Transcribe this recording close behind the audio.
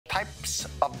types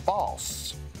of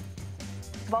balls?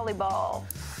 Volleyball.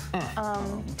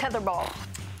 Tetherball.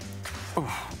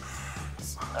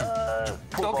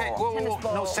 Okay,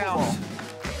 whoa, no sounds.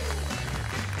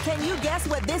 Can you guess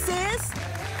what this is?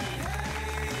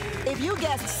 If you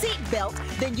guessed seatbelt,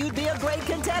 then you'd be a great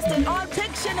contestant on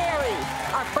Pictionary.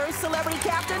 Our first celebrity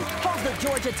captain holds the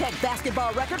Georgia Tech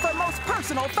basketball record for most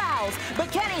personal fouls.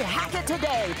 But can he hack it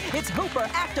today? It's Hooper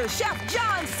actor chef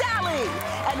John Salley.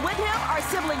 And with him are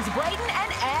siblings Braden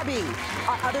and Abby.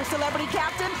 Our other celebrity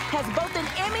captain has both an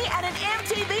Emmy and an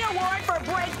MTV award for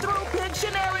breakthrough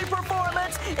Pictionary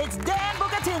performance. It's Dan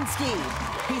Bucatinsky.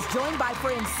 He's joined by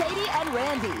friends Sadie and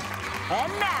Randy.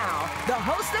 And now, the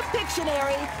host of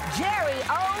Pictionary, Jerry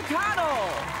O'Connell.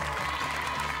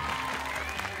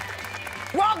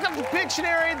 Welcome to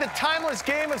Pictionary, the timeless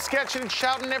game of sketching and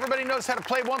shouting. Everybody knows how to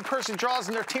play. One person draws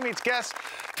and their teammates guess.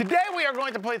 Today, we are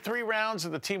going to play 3 rounds,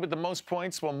 and the team with the most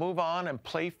points will move on and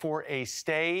play for a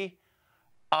stay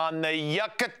on the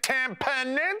Yucatan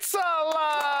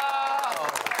Peninsula.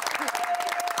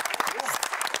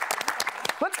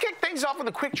 Let's kick things off with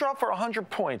a quick draw for 100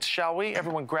 points, shall we?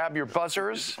 Everyone grab your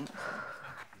buzzers.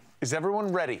 Is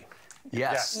everyone ready?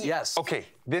 Yes. Yes. Okay,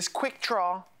 this quick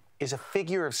draw is a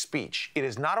figure of speech. It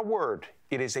is not a word.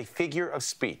 It is a figure of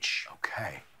speech.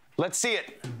 Okay. Let's see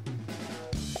it.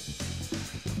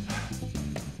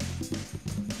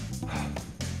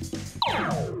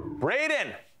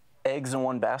 Braden. Eggs in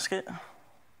one basket.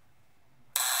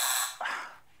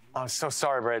 I'm so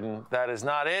sorry, Braden. That is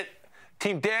not it.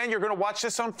 Team Dan, you're going to watch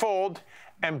this unfold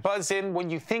and buzz in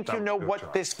when you think you know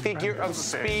what this figure of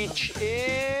speech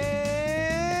is.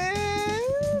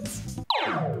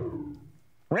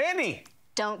 Randy.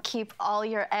 Don't keep all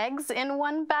your eggs in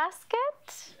one basket.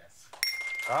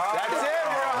 That's it.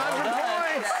 We're 100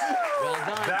 points. Well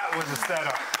done. That was a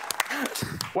setup.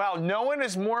 Wow, no one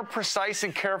is more precise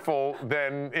and careful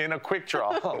than in a quick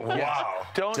draw. Wow.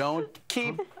 Don't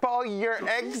keep all your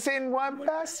eggs in one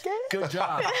basket. Good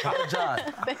job. Well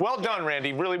done. Well done,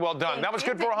 Randy. Really well done. That was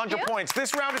good for 100 points.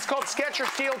 This round is called Sketch or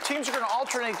Steal. Teams are going to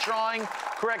alternate drawing.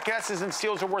 Correct guesses and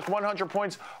steals are worth 100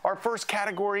 points. Our first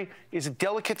category is a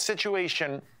delicate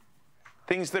situation.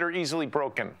 Things that are easily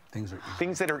broken.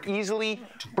 Things that are easily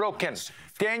broken.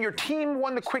 Dan, your team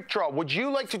won the quick draw. Would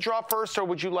you like to draw first, or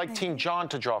would you like Team John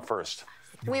to draw first?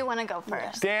 We want to go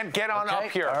first. Dan, get on up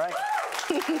here. All right.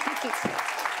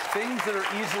 Things that are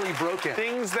easily broken.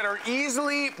 Things that are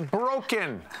easily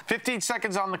broken. 15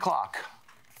 seconds on the clock.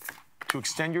 To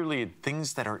extend your lead,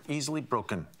 things that are easily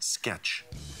broken. Sketch.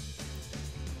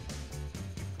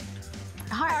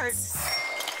 Hearts.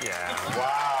 Yeah.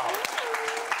 Wow.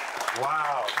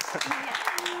 Wow.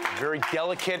 Very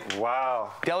delicate.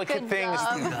 Wow. Delicate Good things.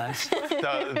 job. Nice.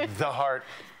 The heart.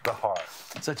 The heart.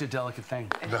 Such a delicate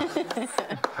thing. I would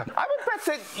bet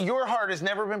that your heart has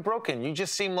never been broken. You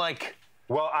just seem like...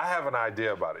 Well, I have an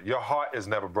idea about it. Your heart is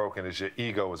never broken, it's your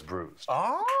ego is bruised.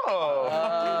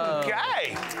 Oh.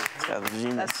 Okay.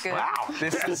 That's good. Wow.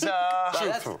 This is...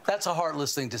 That's a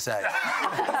heartless thing to say.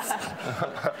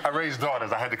 I raised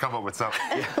daughters. I had to come up with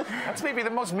something. That's maybe the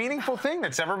most meaningful thing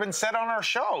that's ever been said on our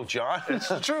show, John. It's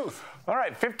the truth. All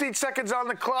right, 15 seconds on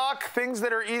the clock. Things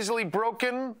that are easily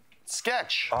broken.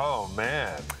 Sketch. Oh,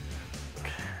 man.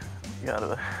 You got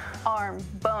it. Arm.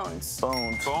 Bones.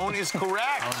 Bones. Bone is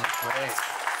correct. Great.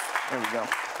 There we go.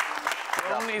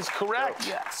 Bone is correct.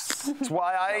 Yes. That's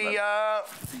why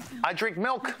I drink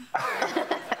milk.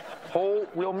 Whole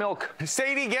real milk.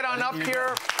 Sadie, get on up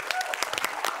here.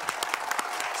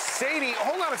 Sadie,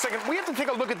 hold on a second. We have to take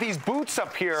a look at these boots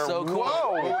up here. So cool.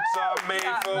 Whoa. Boots are made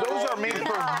for Those are made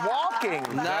for walking.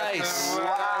 Nice.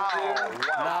 Wow.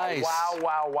 Nice.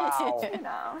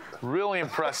 Wow. Really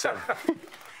impressive.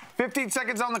 15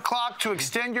 seconds on the clock to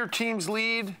extend your team's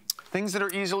lead. Things that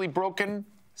are easily broken.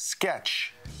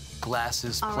 Sketch.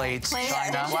 Glasses, plates, plates.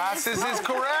 china. Glasses is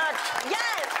correct.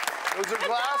 Yes. Those are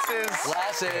glasses.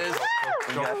 Glasses.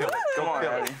 Come on,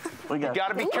 Abby. We got You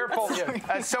gotta be careful.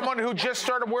 As someone who just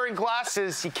started wearing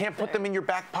glasses, you can't put them in your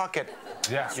back pocket.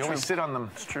 Yeah. You always sit on them.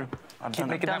 It's true. I've Keep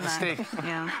making that mistake.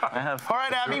 Yeah. I have. All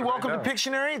right, Abby, welcome to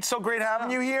Pictionary. It's so great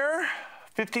having you here.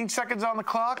 15 seconds on the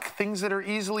clock. Things that are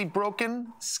easily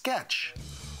broken. Sketch.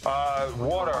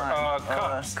 Water,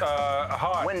 cups,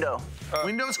 heart. Window.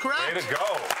 Window's Way correct. to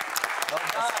go.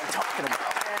 That's what I'm talking about.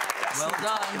 Well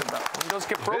done. Windows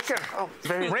get broken.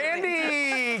 Very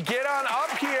Randy, get on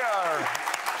up here.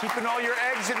 Keeping all your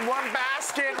eggs in one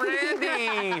basket,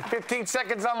 Randy. 15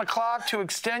 seconds on the clock to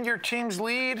extend your team's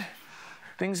lead.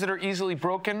 Things that are easily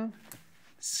broken.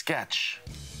 Sketch.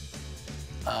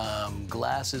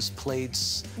 Glasses,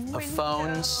 plates,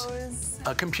 phones,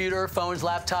 a computer, phones,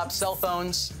 laptops, cell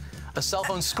phones, A cell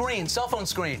phone screen. Cell phone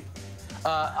screen.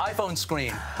 iPhone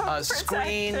screen.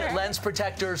 Screen. Lens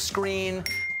protector. Screen.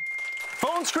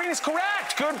 Phone screen is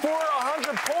correct. Good for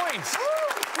 100 points.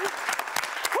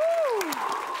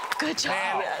 Good job.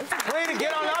 Man, Braden,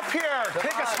 get on up here.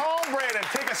 Take us home, Braden.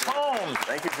 Take us home.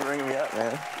 Thank you for bringing me up,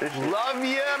 man. Love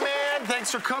you, man.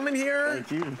 Thanks for coming here.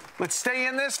 Thank you. Let's stay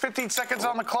in this. 15 seconds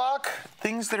on the clock.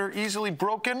 Things that are easily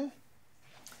broken.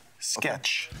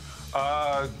 Sketch.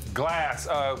 Glass,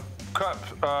 cup,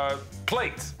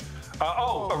 plates.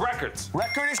 Records.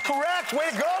 Record is correct. Way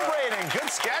to go, Braden. Good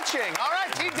sketching. All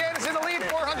right, Team Dan is in the lead,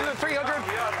 400 to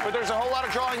 300, but there's a whole lot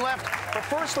of drawing left. But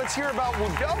first, let's hear about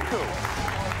Sudoku.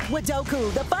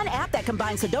 Sudoku, the fun app that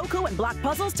combines Sudoku and block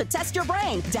puzzles to test your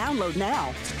brain. Download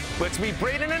now. Let's meet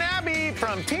Braden and Abby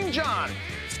from Team John.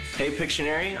 Hey,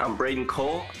 Pictionary, I'm Braden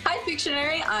Cole. Hi,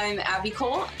 Pictionary. I'm Abby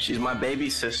Cole. She's my baby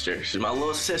sister. She's my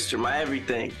little sister, my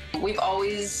everything. We've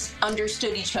always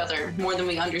understood each other more than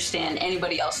we understand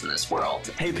anybody else in this world.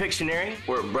 Hey, Pictionary,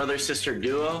 we're a brother-sister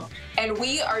duo. And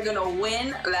we are going to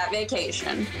win that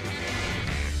vacation.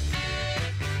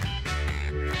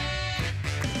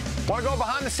 Want to go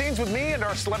behind the scenes with me and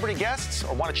our celebrity guests,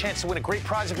 or want a chance to win a great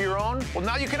prize of your own? Well,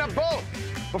 now you can have both.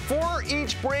 Before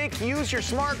each break, use your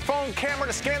smartphone camera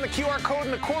to scan the QR code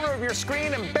in the corner of your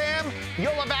screen, and bam,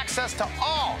 you'll have access to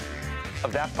all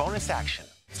of that bonus action.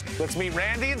 Let's meet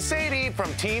Randy and Sadie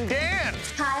from Team Dan.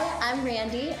 Hi, I'm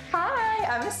Randy. Hi,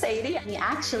 I'm Sadie. We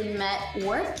actually met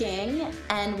working,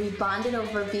 and we bonded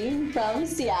over being from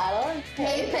Seattle.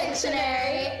 Hey,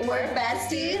 Pictionary, we're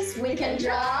besties. We can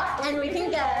draw and we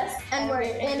can guess, and we're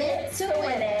in it to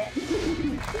win it.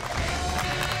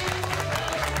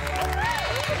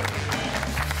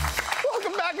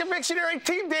 Welcome back to Pictionary.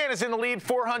 Team Dan is in the lead,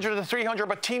 400 to 300,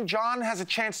 but Team John has a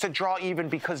chance to draw even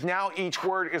because now each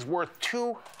word is worth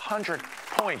 200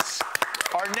 points.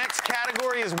 Our next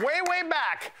category is way, way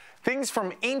back. Things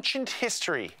from ancient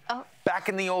history. Back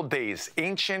in the old days,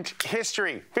 ancient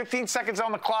history. 15 seconds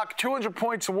on the clock, 200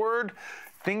 points a word.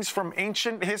 Things from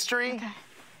ancient history. Okay.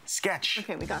 Sketch.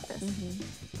 Okay, we got this.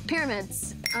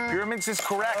 Pyramids. Pyramids is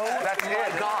correct. That's it.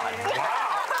 My God.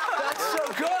 Wow. That's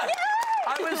so good.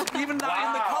 I was even not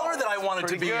in the color that I wanted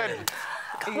to be good.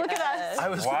 in. Look at us. I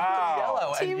was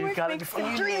yellow, and you Teamwork got makes it.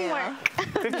 the dream work.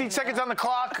 15 seconds on the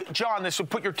clock. John, this will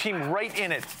put your team right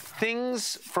in it.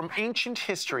 Things from ancient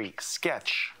history.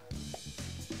 Sketch.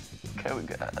 Okay, we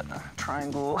got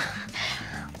triangle,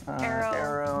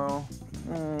 Arrow.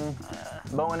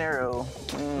 bow and arrow,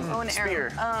 Oh, an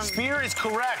spear. arrow. Spear is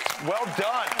correct. Well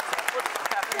done.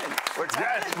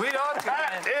 Yes, we are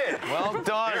tapped in. Well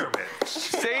done. Pyramid.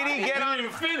 Sadie, get on.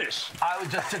 Didn't even finish. I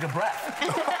just took a breath,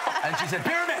 and she said,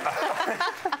 "Pyramid."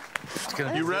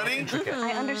 You ready?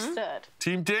 I understood.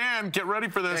 Team Dan, get ready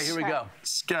for this. Okay, here we go.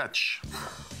 Sketch.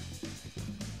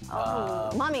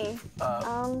 Mummy.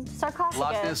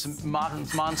 Sarcophagus. Loch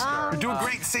Ness monster. You're doing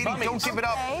great, Sadie. mummies. Don't give it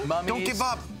up. Okay. Mummies. Don't give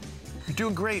up. You're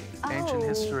doing great. Ancient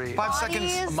history. 5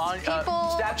 seconds. Bodies, people.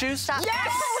 Statues?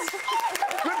 Yes!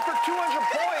 Good for 200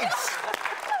 points.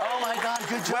 Oh my God,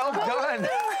 good Well job. done.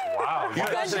 Wow. You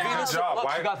got the Venus.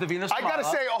 Look, you got the Venus. I gotta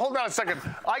say, hold on a second.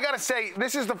 I gotta say,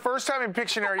 this is the first time in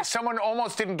Pictionary someone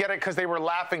almost didn't get it because they were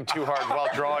laughing too hard while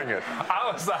drawing it.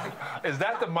 I was like, is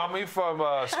that the mummy from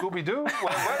Scooby-Doo?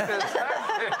 What is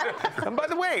that? And by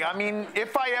the way, I mean,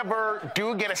 if I ever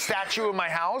do get a statue in my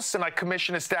house and I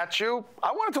commission a statue,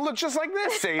 I want it to look just like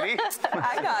this, Sadie.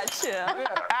 I got you.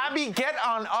 Abby, get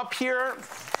on up here.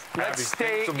 Let's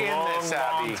stay in this,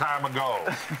 Abby. Long time ago.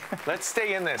 Let's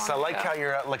stay in this. I like how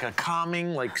you're at like a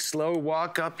calming, like slow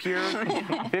walk up here.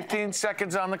 15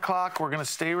 seconds on the clock. We're gonna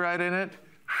stay right in it.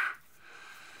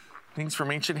 Things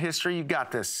from ancient history. You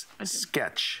got this.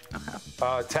 Sketch.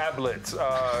 Tablets.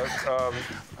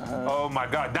 Oh my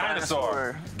God.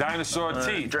 Dinosaur. Dinosaur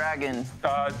teeth. Dragon.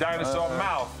 Dinosaur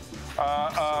mouth.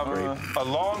 A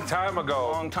long time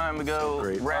ago. Long time ago.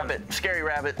 Rabbit. Scary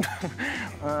rabbit.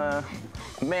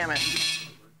 Mammoth.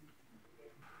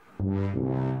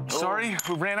 Sorry,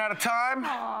 we ran out of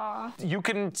time. You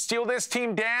can steal this,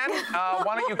 Team Dan.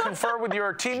 Why don't you confer with your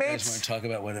You guys want teammates? to talk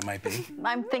about what it might be?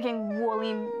 I'm thinking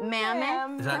woolly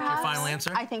mammoth. Is that your perhaps? final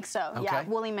answer? I think so. Yeah, Okay.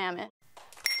 woolly mammoth.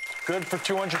 Good for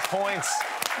 200 points.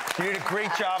 You did a great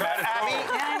job, Abby.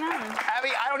 Yeah, I know. Abby,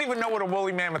 I don't even know what a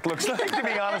woolly mammoth looks like, to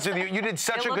be honest with you. You did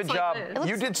such a good looks like job. this.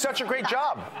 You did such a great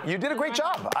job. You did a great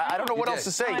job. I don't know what You else to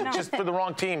did. say, just for the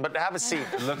wrong team, but have a seat.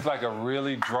 It looked like a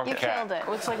really drunk You cat. killed it.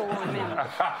 Looks like a woolly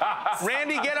mammoth.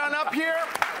 Randy, get on up here.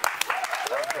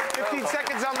 15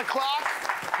 seconds on the clock.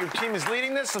 Your team is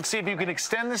leading this. Let's see if you can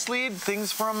extend this lead.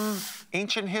 Things from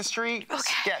ancient history.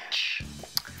 Sketch.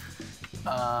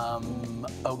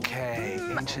 Okay,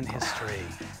 ancient history.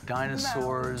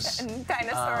 Dinosaurs.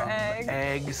 Dinosaur egg.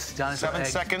 Eggs. Dinosaur 7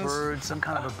 eggs. seconds. Bird. Some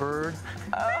kind of a bird.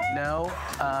 No.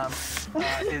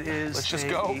 It is. Let's just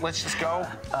go. Let's just go.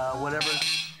 Whatever.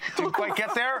 Didn't quite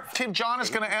get there. Team John is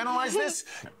going to analyze this.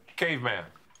 Caveman.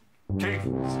 Cave.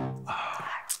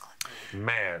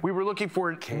 Man. We were looking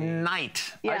for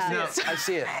night. Yeah. I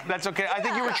see it. That's okay. I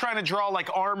think you were trying to draw like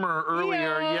armor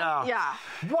earlier. Yeah. Yeah.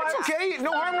 That's okay.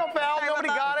 No harm, no foul. Nobody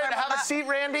got it. Have a seat,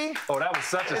 Randy. Oh, that was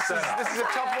such a setup. This is a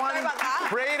tough one.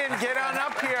 Braden, get on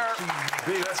up here.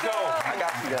 B, let's go. I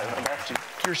got you guys. I got you.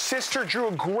 Your sister drew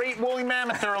a great woolly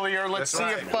mammoth earlier. Let's see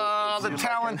if the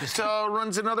talent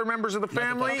runs in other members of the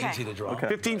family. Easy to draw.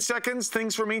 15 seconds.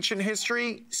 Things from ancient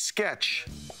history. Sketch.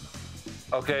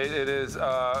 Okay, it is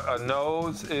a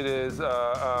nose. It is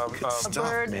A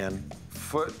bird. Man.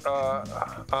 foot.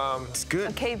 It's good.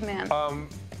 A caveman. 5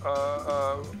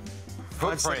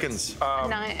 Footprints. seconds.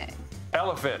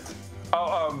 Elephant.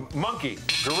 Monkey.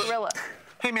 Gorilla.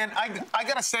 Hey, man, I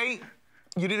got to say,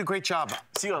 you did a great job.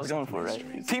 See what I was going for,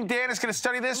 right? Team Dan is going to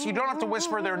study this. You don't have to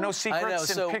whisper. There are no I know. secrets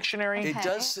in So Pictionary. it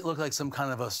does look like some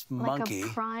kind of a monkey.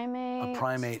 Like a primate. A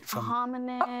primate from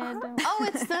hominid. Oh,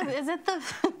 it's is it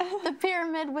the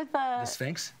pyramid with the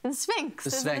Sphinx. The Sphinx. The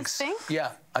Is it Sphinx. Sphinx?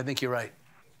 Yeah, I think you're right.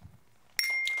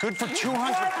 Good for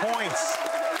 200 points.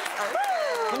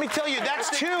 Let me tell you, that's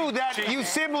 2 that you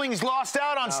siblings lost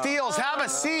out on steals. Have a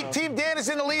seat. Team Dan is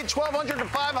in the lead, 1,200 to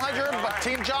 500, but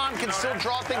Team John can still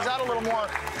draw things out a little more.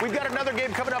 We've got another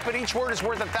game coming up, and each word is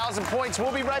worth 1,000 points.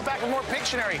 We'll be right back with more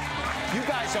Pictionary. You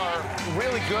guys are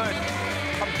really good.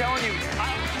 I'm telling you.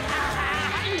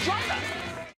 How do you draw that?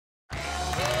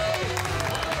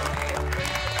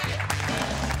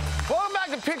 Welcome back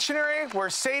to Pictionary, where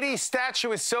Sadie's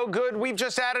statue is so good, we've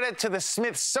just added it to the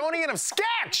Smithsonian of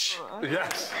Sketch.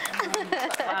 Yes.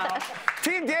 Wow.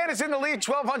 Team Dan is in the lead,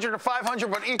 1,200 to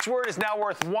 500, but each word is now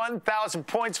worth 1,000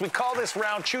 points. We call this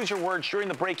round Choose Your Words. During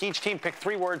the break, each team picked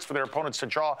 3 words for their opponents to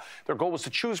draw. Their goal was to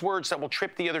choose words that will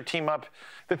trip the other team up.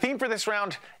 The theme for this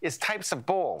round is types of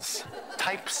balls.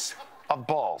 Types of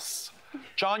balls.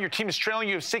 John, your team is trailing.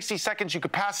 You have 60 seconds. You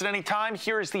could pass at any time.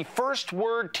 Here is the first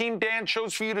word Team Dan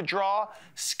chose for you to draw.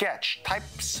 Sketch.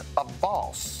 Types of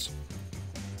balls.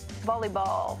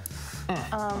 Volleyball.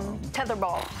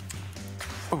 Tetherball.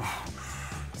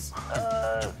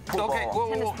 Okay, whoa,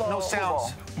 Tennis no ball.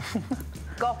 sounds.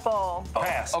 Golf ball.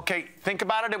 Pass. Okay, think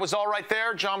about it. It was all right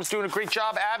there. John was doing a great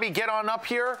job. Abby, get on up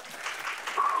here.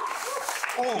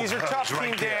 These are tough,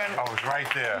 Team Dan. I was right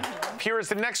there. Here is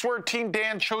the next word Team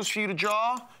Dan chose for you to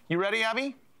draw. You ready,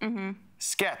 Abby? Mm-hmm.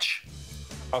 Sketch.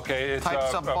 Okay, it's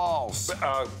Types of balls.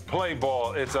 Play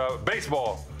ball. It's a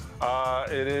baseball.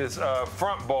 It is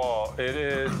front ball. It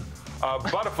is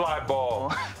butterfly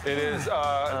ball. It is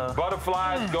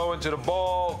butterflies going to the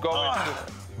ball, going to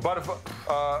butterfly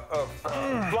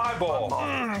fly ball.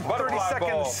 30 Butterfly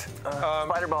seconds. ball.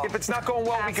 Spider ball. If it's not going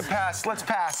well, we can pass. Let's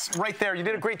pass. Right there. You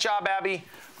did a great job, Abby.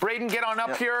 Braden, get on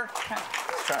up here.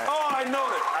 Oh, I know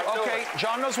it. Okay,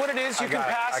 John knows what it is. You can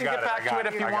pass and get back to it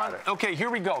if you want. it. Okay, here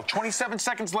we go. 27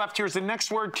 seconds left. Here's the next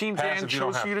word Team Pass Dan if you don't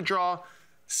chose for have you to draw.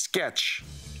 Sketch.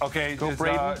 Okay, Go,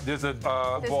 Braden. there's a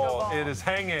ball. ball. It is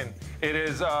hanging. It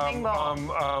is Hang ball.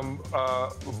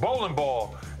 bowling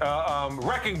ball.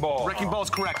 Wrecking ball. Wrecking ball is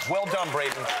correct. Well done,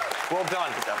 Braden. Well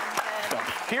done.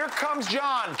 Here comes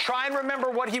John. Try and remember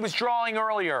what he was drawing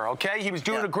earlier, okay? He was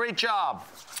doing a great job.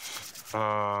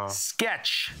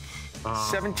 Sketch.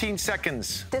 17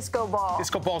 seconds. Disco ball.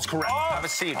 Disco ball's correct. Have a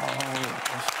seat.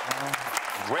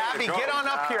 Abby, get on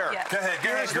up here. Yes. Go ahead,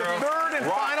 Here's girl. the third and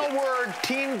Rock final it. word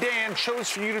Team Dan chose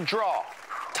for you to draw.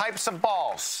 Types of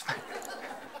balls.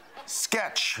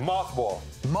 Sketch. Mothball.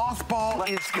 Mothball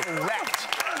is correct.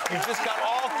 You just got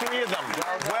all 3 of them.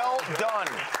 Well done.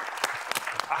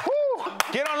 Woo.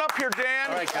 Get on up here,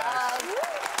 Dan. All right, guys.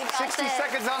 60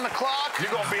 seconds on the clock.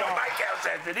 You're going to be on my couch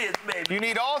after this, baby. You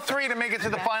need all 3 to make it to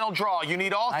the final draw. You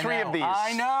need all 3 of these.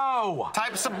 I know.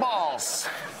 Types of balls.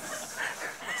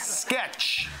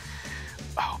 Sketch.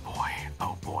 Oh boy.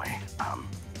 Oh boy.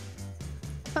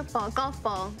 Football, golf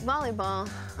ball, volleyball,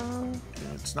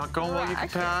 It's not going well. You can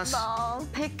pass. ball,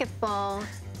 picket ball,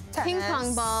 ping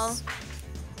pong ball,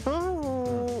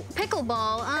 ooh,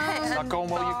 pickleball. It's not going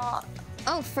well.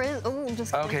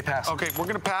 Just Okay, pass. Okay, we're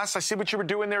going to pass. I see what you were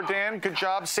doing there, Dan. Good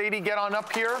job. Sadie, get on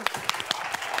up here.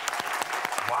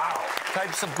 Wow.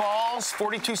 Types of balls.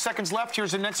 42 seconds left.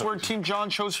 Here's the next word Team John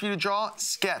chose for you to draw.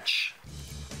 Sketch.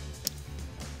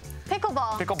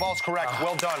 pickleball. Pickleball's correct.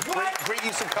 Well done. Great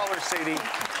use of colors, Sadie.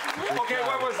 Okay,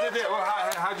 what was it?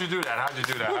 How'd you do that? How'd you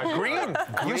do that? Green.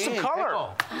 Use of color.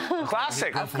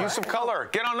 Classic. Use of color.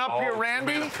 Get on up here,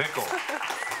 Randy. Pickle.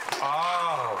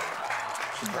 Oh.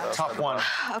 Tough one.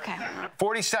 Okay.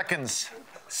 40 seconds.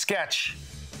 Sketch.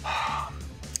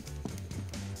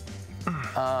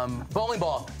 Bowling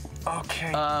ball.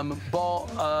 Okay.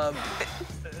 Ball.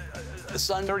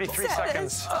 Sun. 33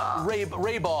 seconds.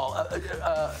 Ray ball.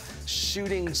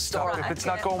 Shooting star. If it's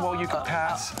not going well, you can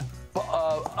pass.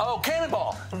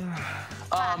 Cannonball.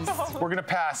 We're gonna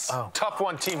pass. Tough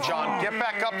one, Team John. Get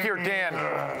back up here, Dan.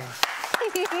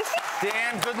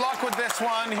 Dan, good luck with this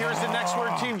one. Here's the next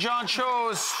word Team John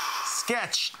chose.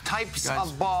 Sketch. Types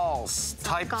of balls.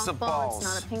 Types of balls.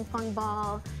 It's not a ping pong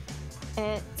ball.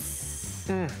 It's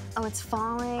oh, it's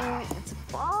falling. It's a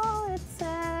ball. It's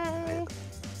a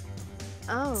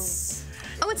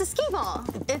it's a skee ball.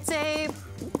 It's a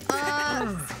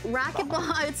racket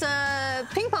ball. It's a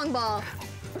ping pong ball.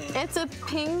 It's a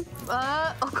ping.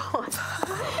 Oh God.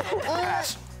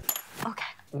 Pass. Okay.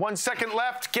 1 second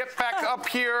left. Get back up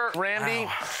here, Randy.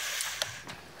 Wow.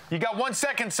 You got 1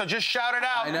 second, so just shout it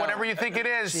out, whatever you think it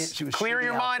is. She was Clear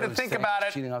your mind and think about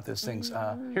it. Shooting out those things.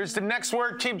 Here's the next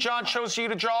word Team John chose you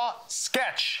to draw.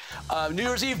 Sketch. New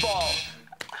Year's Eve ball.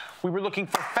 We were looking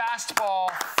for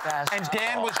fastball, and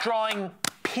Dan was drawing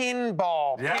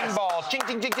pinball. Yes. Pinball. Ching,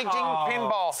 ching, ching, ching, ching.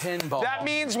 Pinball. Pinball. That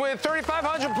means with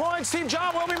 3,500 points, Team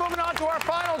John will be moving on to our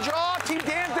final draw. Team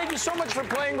Dan, thank you so much for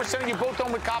playing. We're sending you both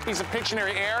home with copies of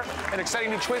Pictionary Air, an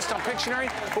exciting new twist on Pictionary.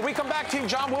 When we come back, Team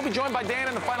John will be joined by Dan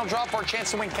in the final draw for a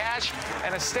chance to win cash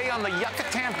and a stay on the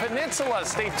Yucatan Peninsula.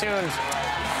 Stay tuned.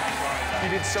 You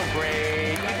did so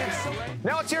great.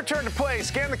 Now it's your turn to play.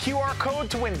 Scan the QR code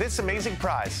to win this amazing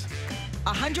prize.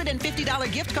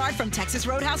 $150 gift card from Texas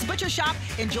Roadhouse Butcher Shop.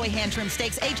 Enjoy hand-trimmed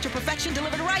steaks aged to perfection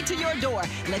delivered right to your door.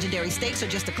 Legendary steaks are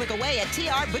just a click away at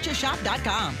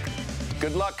trbutchershop.com.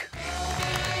 Good luck.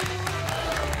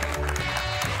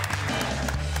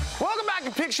 Welcome back to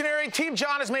Pictionary. Team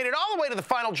John has made it all the way to the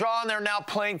final draw, and they're now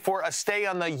playing for a stay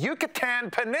on the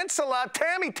Yucatan Peninsula.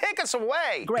 Tammy, take us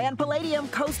away. Grand Palladium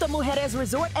Costa Mujeres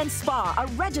Resort and Spa, a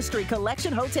Registry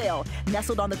Collection hotel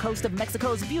nestled on the coast of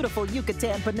Mexico's beautiful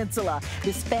Yucatan Peninsula.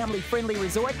 This family-friendly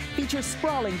resort features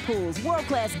sprawling pools,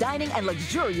 world-class dining, and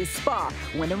luxurious spa.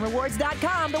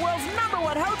 WinandRewards.com, the world's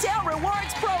 #1 hotel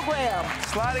rewards program.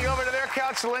 Sliding over to their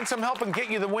couch to lend some help and get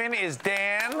you the win is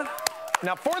Dan.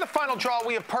 Now, for the final draw,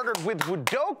 we have partnered with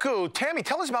Woodoku. Tammy,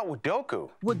 tell us about Woodoku.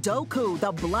 Woodoku,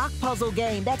 the block puzzle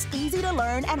game that's easy to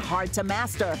learn and hard to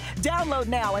master. Download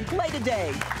now and play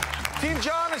today. Team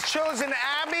John has chosen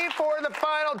Abby for the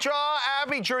final draw.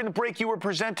 Abby, during the break, you were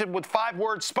presented with 5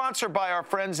 words sponsored by our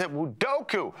friends at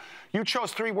Woodoku. You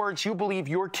chose 3 words you believe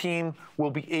your team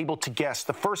will be able to guess.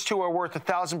 The first 2 are worth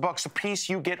 $1,000 apiece.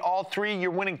 You get all 3.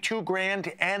 You're winning $2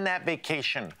 grand and that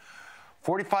vacation.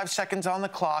 45 seconds on the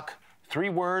clock. 3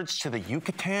 words to the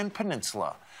Yucatan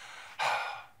Peninsula.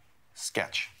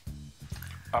 Sketch.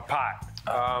 A pot.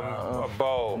 A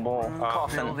bowl.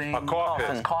 Coffin. A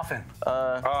coffin. Coffin.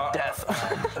 Death.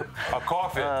 A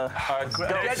coffin.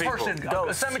 Dead person.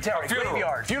 A cemetery.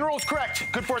 Graveyard. Funeral's correct.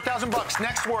 Good for $1,000.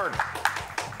 Next word.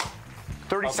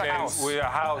 30 seconds. We are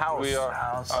house. We are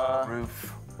house.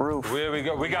 Roof. Here we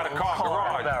go. We got a car.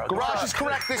 Garage. Garage is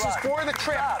correct. This is for the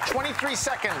trip. 23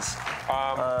 seconds.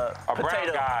 A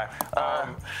brown guy.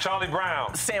 Charlie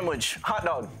Brown. Sandwich. Hot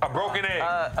dog. A broken egg.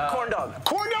 Corn dog.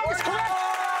 Corn dog is correct.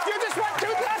 You just won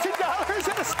 $2,000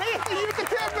 and a stay at the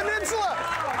Yucatan Peninsula.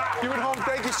 You at home,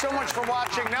 thank you so much for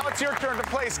watching. Now it's your turn to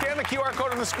play. Scan the QR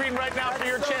code on the screen right now for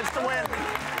your chance to win.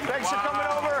 Thanks for coming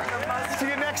over. See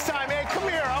you next time. Hey, come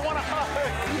here. I want to hug.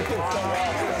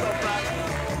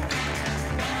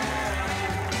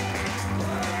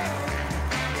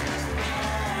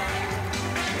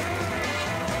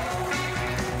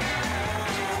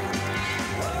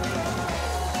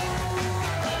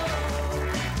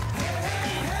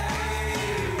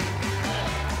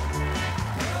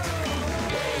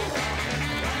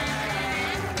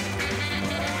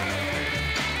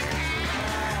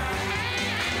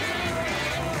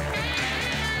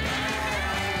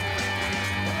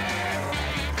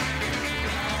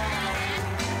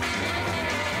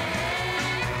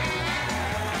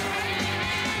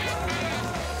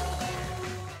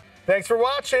 Thanks for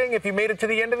watching. If you made it to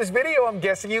the end of this video, I'm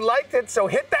guessing you liked it. So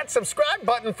hit that subscribe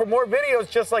button for more videos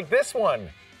just like this one.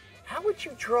 How would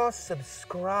you draw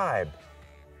subscribe?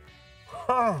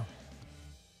 Huh.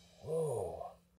 Whoa.